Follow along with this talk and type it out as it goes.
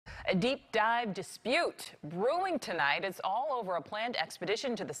A deep dive dispute brewing tonight. It's all over a planned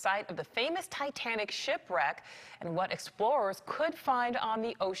expedition to the site of the famous Titanic shipwreck and what explorers could find on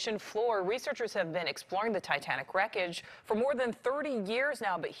the ocean floor. Researchers have been exploring the Titanic wreckage for more than 30 years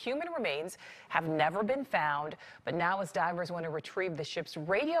now, but human remains have never been found. But now, as divers want to retrieve the ship's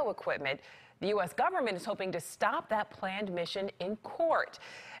radio equipment, the U.S. government is hoping to stop that planned mission in court.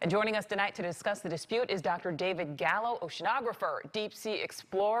 And joining us tonight to discuss the dispute is Dr. David Gallow, oceanographer, deep-sea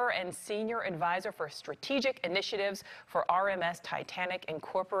explorer, and senior advisor for strategic initiatives for RMS Titanic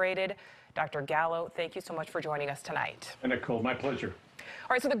Incorporated. Dr. Gallow, thank you so much for joining us tonight. And Nicole, my pleasure.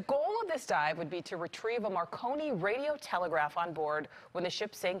 All right, so the goal of this dive would be to retrieve a Marconi radio telegraph on board when the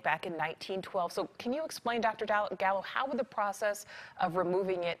ship sank back in 1912. So can you explain, Dr. Gallow, how would the process of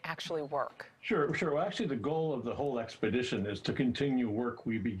removing it actually work? Sure. Well, actually, the goal of the whole expedition is to continue work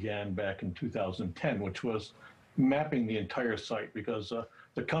we began back in 2010, which was mapping the entire site, because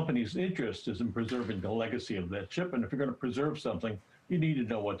the company's interest is in preserving the legacy of that ship. And if you're going to preserve something, you need to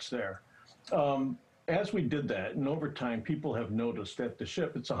know what's there. As we did that, and over time, people have noticed that the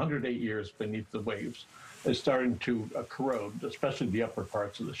ship, it's 108 years beneath the waves, is starting to corrode, especially the upper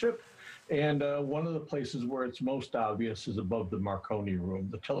parts of the ship. And one of the places where it's most obvious is above the Marconi room,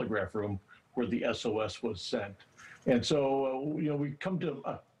 the telegraph room, where the SOS was sent. And so, we come to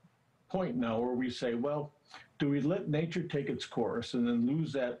a point now where we say, well, do we let nature take its course and then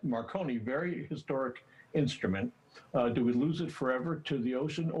lose that Marconi, very historic instrument? Do we lose it forever to the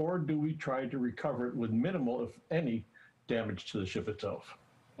ocean, or do we try to recover it with minimal, if any, damage to the ship itself?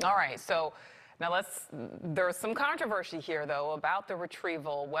 All right, so now there's some controversy here, though, about the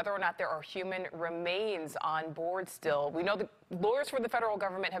retrieval, whether or not there are human remains on board still. We know the lawyers for the federal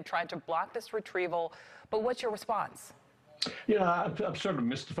government have tried to block this retrieval, but what's your response? Yeah, I'm sort of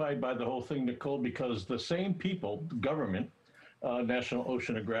mystified by the whole thing, Nicole, because the same people, the government, National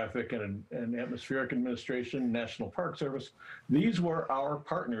Oceanographic and Atmospheric Administration, National Park Service, these were our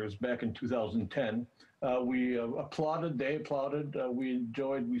partners back in 2010. We applauded, they applauded, we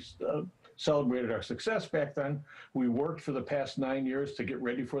enjoyed, we celebrated our success back then. We worked for the past 9 years to get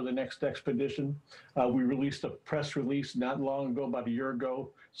ready for the next expedition. We released a press release not long ago, about a year ago,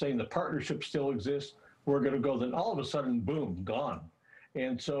 saying the partnership still exists. We're going to go, then all of a sudden, boom, gone.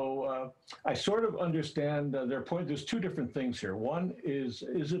 And so I sort of understand their point. There's two different things here. One is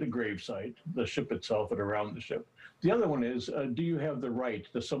it a grave site, the ship itself and around the ship? The other one is, do you have the right,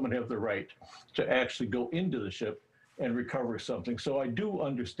 does someone have the right to actually go into the ship and recover something? So I do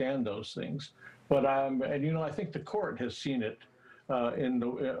understand those things. But, I think the court has seen it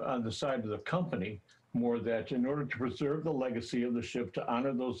on the side of the company more, that in order to preserve the legacy of the ship, to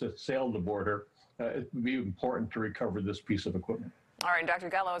honor those that sailed aboard her, it would be important to recover this piece of equipment. All right, Dr.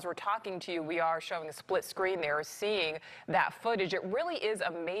 Gallow, as we're talking to you, we are showing a split screen there, seeing that footage. It really is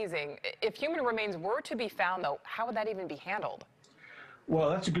amazing. If human remains were to be found, though, how would that even be handled? Well,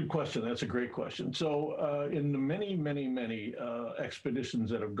 that's a good question. That's a great question. So in the many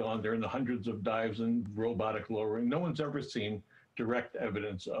expeditions that have gone there, in the hundreds of dives and robotic lowering, no one's ever seen direct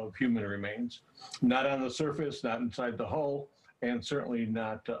evidence of human remains. Not on the surface, not inside the hull, and certainly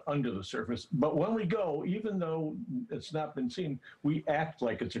not under the surface. But when we go, even though it's not been seen, we act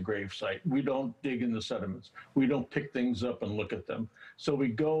like it's a grave site. We don't dig in the sediments. We don't pick things up and look at them. So we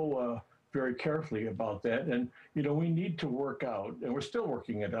go very carefully about that. And, we need to work out, and we're still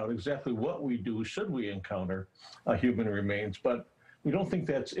working it out, exactly what we do should we encounter human remains. But we don't think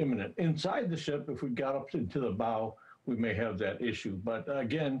that's imminent. Inside the ship, if we got up into the bow, we may have that issue. But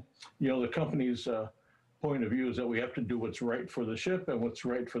again, the company's point of view is that we have to do what's right for the ship and what's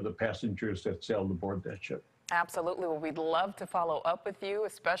right for the passengers that sailed aboard that ship. Absolutely. Well, we'd love to follow up with you,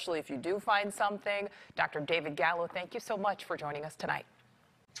 especially if you do find something. Dr. David Gallow, thank you so much for joining us tonight.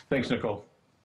 Thanks, Nicole.